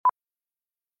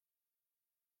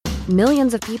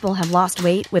Millions of people have lost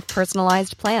weight with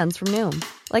personalized plans from Noom.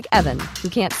 Like Evan, who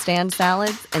can't stand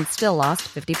salads and still lost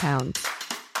 50 pounds.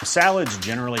 Salads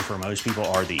generally for most people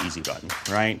are the easy button,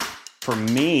 right? For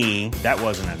me, that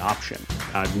wasn't an option.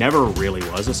 I never really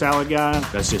was a salad guy.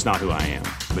 That's just not who I am.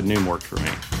 But Noom worked for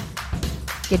me.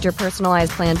 Get your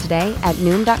personalized plan today at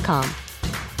Noom.com.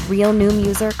 Real Noom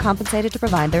user compensated to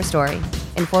provide their story.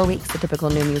 In 4 weeks, the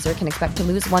typical Noom user can expect to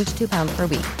lose 1 to 2 pounds per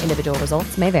week. Individual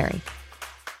results may vary.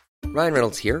 Ryan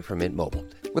Reynolds here from Mint Mobile.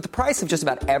 With the price of just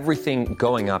about everything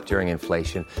going up during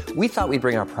inflation, we thought we'd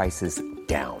bring our prices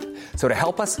down. So to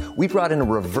help us, we brought in a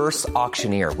reverse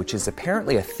auctioneer, which is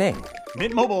apparently a thing.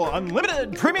 Mint Mobile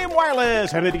Unlimited Premium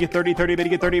Wireless. How to get 30, 30, bit to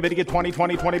get 30, bit to get 20,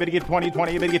 20, 20, bit to get 20,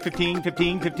 20, bit to get 15,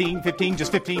 15, 15, 15,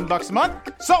 just $15 a month?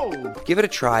 Sold! Give it a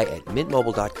try at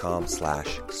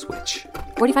mintmobile.com/switch.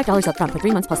 $45 up front for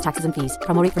 3 months plus taxes and fees.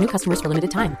 Promo rate for new customers for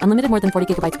limited time. Unlimited more than 40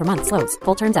 gigabytes per month. Slows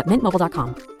full terms at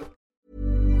mintmobile.com.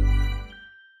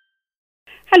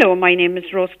 Hello, my name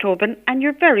is Rose Tobin and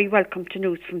you're very welcome to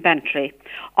News from Bantry.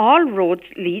 All roads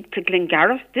lead to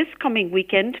Glengarriff this coming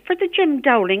weekend for the Jim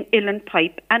Dowling Uilleann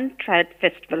Pipe and Trad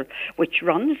Festival, which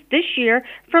runs this year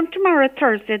from tomorrow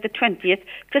Thursday the 20th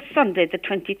to Sunday the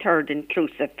 23rd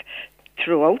inclusive.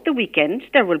 Throughout the weekend,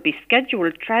 there will be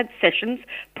scheduled trad sessions,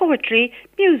 poetry,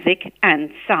 music and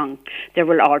song. There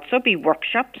will also be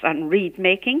workshops on reed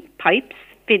making, pipes,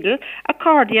 fiddle,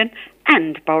 accordion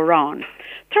and bodhrán.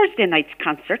 Thursday night's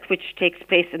concert, which takes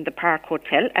place in the Park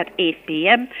Hotel at 8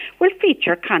 p.m, will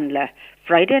feature Conla.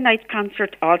 Friday night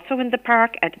concert, also in the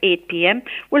Park at 8 p.m,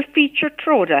 will feature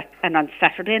Troda, and on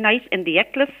Saturday night in the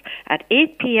Eccles at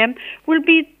 8 p.m, will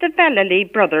be the Vallely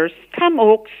brothers, Tom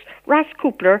Oakes, Ross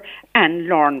Coupler and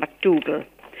Lorne MacDougall.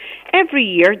 Every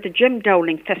year, the Jim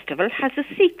Dowling Festival has a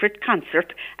secret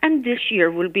concert, and this year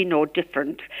will be no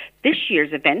different. This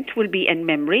year's event will be in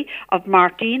memory of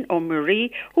Martine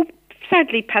O'Murray, who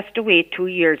sadly passed away 2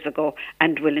 years ago,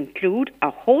 and will include a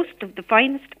host of the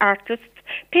finest artists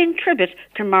paying tribute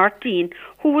to Martine,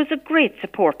 who was a great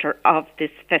supporter of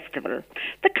this festival.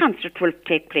 The concert will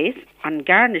take place on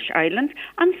Garnish Island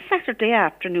on Saturday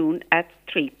afternoon at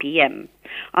 3 p.m.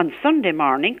 On Sunday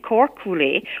morning, Cork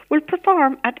Coulee will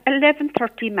perform at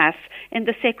 11:30 Mass in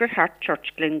the Sacred Heart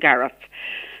Church, Glengarriff.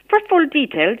 For full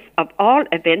details of all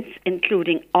events,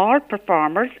 including all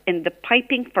performers in the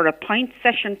Piping for a Pint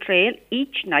session trail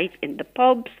each night in the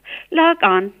pubs, log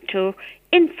on to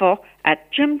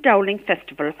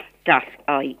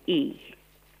info@jimdowlingfestival.ie.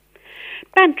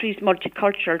 Bantry's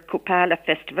Multicultural Cupala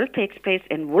Festival takes place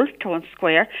in Wolftown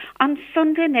Square on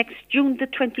Sunday next June the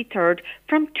 23rd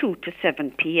from 2 to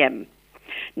 7 p.m.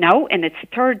 Now, in its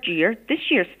third year,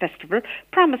 this year's festival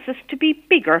promises to be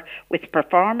bigger, with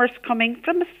performers coming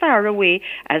from as far away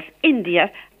as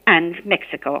India and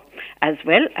Mexico, as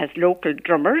well as local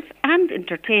drummers and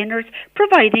entertainers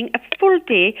providing a full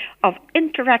day of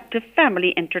interactive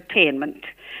family entertainment.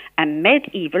 A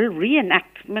medieval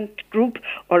reenactment group,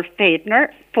 Ulfedner,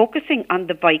 focusing on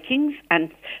the Vikings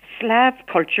and Slav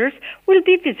cultures, will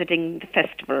be visiting the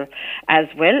festival,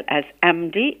 as well as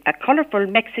Amdi, a colourful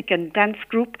Mexican dance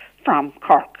group from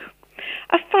Cork.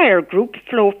 A fire group,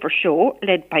 Flow for Show,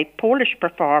 led by Polish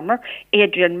performer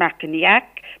Adrian Markiniak,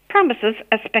 promises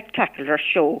a spectacular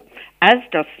show, as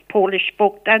does Polish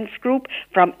folk dance group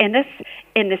from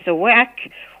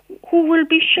Inisowak, who will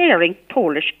be sharing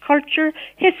Polish culture,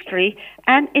 history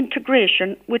and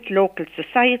integration with local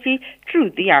society through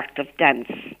the art of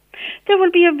dance. There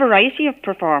will be a variety of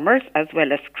performers, as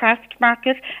well as craft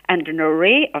market and an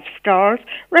array of stalls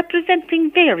representing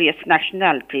various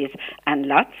nationalities, and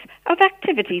lots of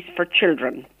activities for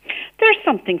children. There's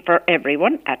something for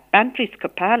everyone at Bantry's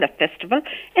Cupala Festival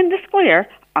in the Square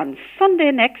on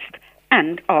Sunday next,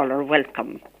 and all are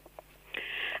welcome.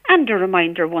 And a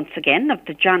reminder once again of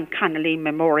the John Connolly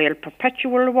Memorial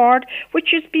Perpetual Award,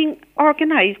 which is being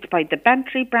organised by the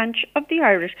Bantry branch of the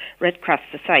Irish Red Cross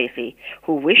Society,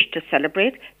 who wish to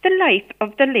celebrate the life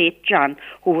of the late John,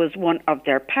 who was one of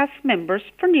their past members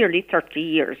for nearly 30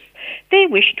 years. They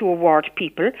wish to award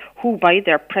people who, by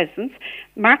their presence,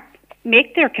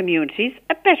 make their communities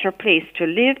a better place to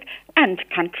live and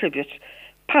contribute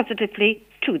positively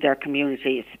to their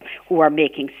communities, who are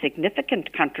making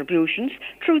significant contributions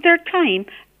through their time,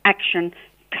 action,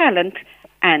 talent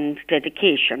and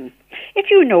dedication. If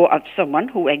you know of someone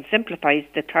who exemplifies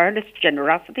the tireless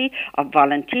generosity of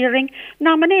volunteering,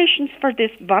 nominations for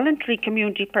this Voluntary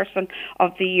Community Person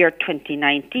of the Year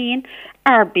 2019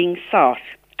 are being sought,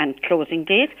 and closing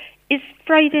date is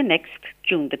Friday next,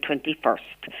 June the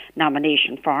 21st.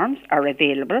 Nomination forms are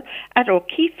available at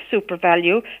O'Keefe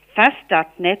SuperValue,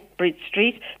 Fast.net, Bridge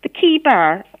Street, the Key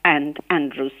Bar and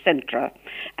Andrews Centra.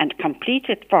 And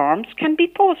completed forms can be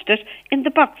posted in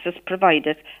the boxes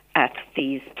provided at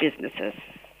these businesses.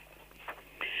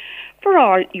 For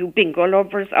all you bingo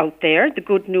lovers out there, the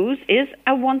good news is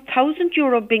a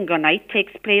 €1,000 bingo night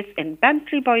takes place in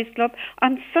Bantry Boys Club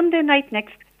on Sunday night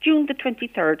next, June the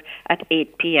 23rd at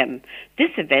 8 p.m.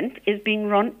 This event is being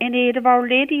run in aid of Our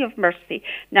Lady of Mercy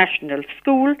National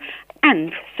School,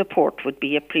 and support would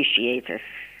be appreciated.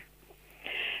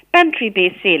 Bantry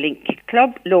Bay Sailing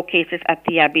Club, located at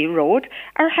the Abbey Road,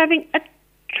 are having a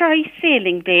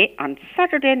Tri-Sailing Day on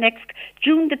Saturday next,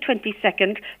 June the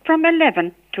 22nd from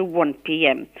 11 to 1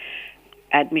 p.m.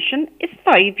 Admission is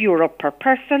 €5 per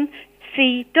person.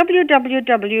 See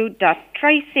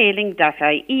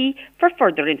www.trisailing.ie for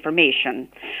further information.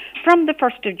 From the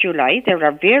 1st of July, there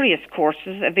are various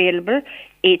courses available,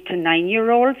 8 to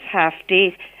 9-year-olds,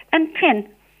 half-day, and 10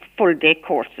 full-day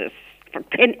courses.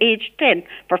 Age 10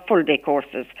 for full-day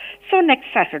courses. So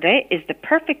next Saturday is the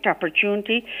perfect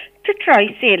opportunity to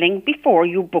try sailing before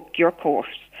you book your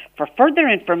course. For further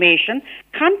information,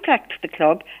 contact the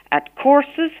club at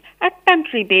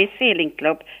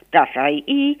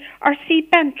courses@BantryBaySailingClub.ie or see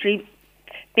Bantry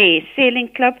Bay Sailing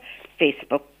Club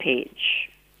Facebook page.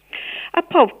 A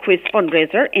pub quiz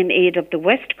fundraiser in aid of the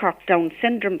West Cork Down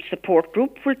Syndrome Support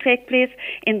Group will take place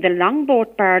in the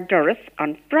Longboat Bar, Durris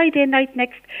on Friday night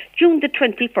next, June the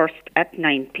 21st at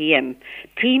 9 p.m.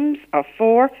 Teams of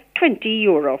 4,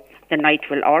 €20. The night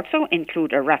will also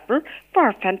include a raffle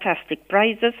for fantastic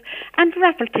prizes, and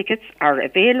raffle tickets are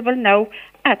available now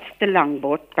at the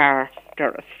Longboat Bar,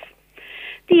 Durris.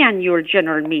 The annual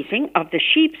general meeting of the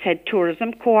Sheepshead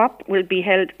Tourism Co-op will be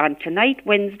held on tonight,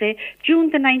 Wednesday, June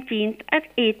the 19th at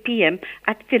 8 p.m.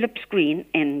 at Phillips Green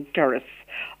in Durris.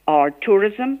 All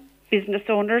tourism, business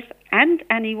owners and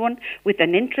anyone with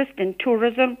an interest in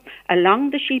tourism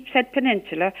along the Sheepshead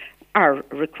Peninsula are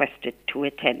requested to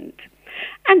attend.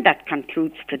 And that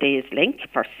concludes today's link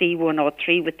for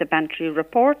C103 with the Bantry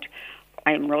Report.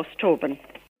 I'm Rose Tobin.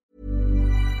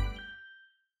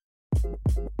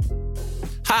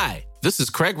 Hi, this is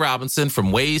Craig Robinson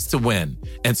from Ways to Win,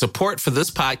 and support for this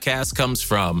podcast comes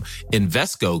from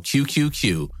Invesco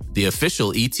QQQ, the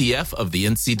official ETF of the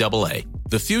NCAA.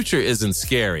 The future isn't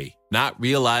scary. Not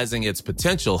realizing its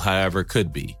potential, however,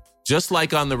 could be. Just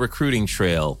like on the recruiting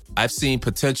trail, I've seen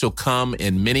potential come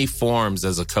in many forms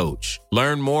as a coach.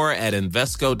 Learn more at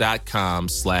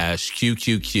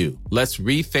Invesco.com/QQQ. Let's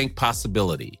rethink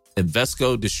possibility.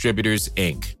 Invesco Distributors,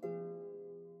 Inc.